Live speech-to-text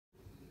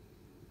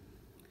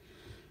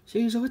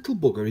See, he's a little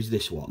bugger, is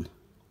this one.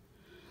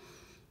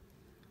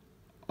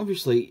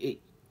 Obviously,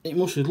 it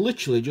must have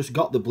literally just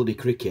got the bloody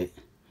cricket.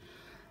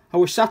 I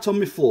was sat on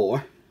my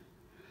floor.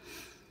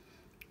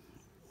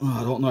 Oh,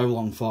 I don't know how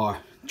long for.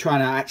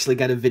 Trying to actually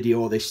get a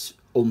video of this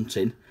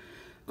hunting.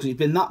 Because it's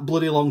been that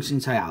bloody long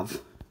since I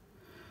have.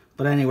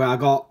 But anyway, I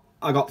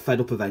got fed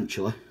up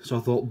eventually. So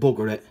I thought,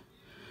 bugger it.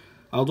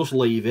 I'll just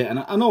leave it. And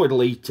I know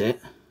it'll eat it.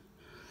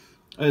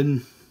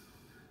 And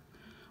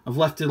I've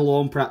left it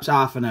alone perhaps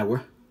half an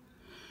hour.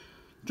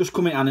 Just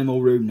come in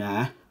animal room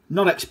now.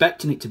 Not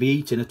expecting it to be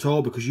eaten at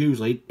all, because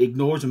usually it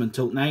ignores them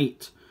until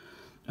night.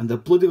 And the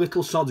bloody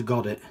little sod's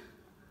got it.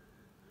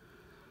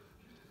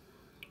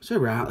 It's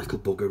alright, little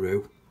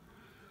buggeroo.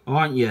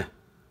 Aren't you?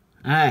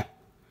 Hey,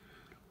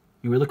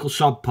 you're a little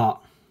sod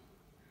pot.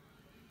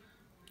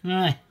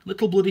 Hey,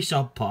 little bloody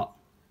sod pot.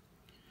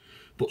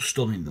 But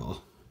stunning though.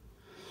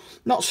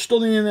 Not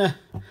stunning in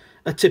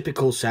a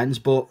typical sense,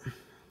 but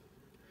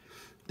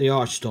they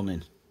are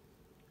stunning.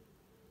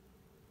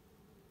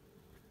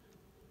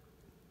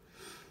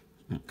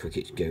 That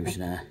cricket's goose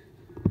now.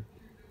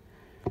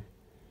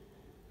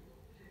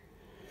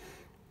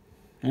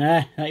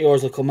 Ah, that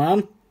yours, little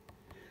man?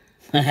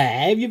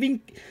 Have you been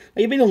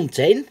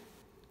hunting?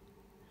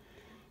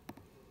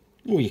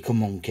 Oh, you come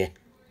monkey.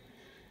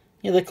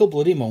 You little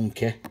bloody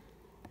monkey.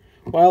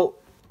 Well,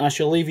 I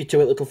shall leave you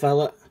to it, little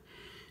fella.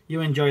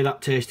 You enjoy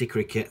that tasty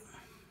cricket.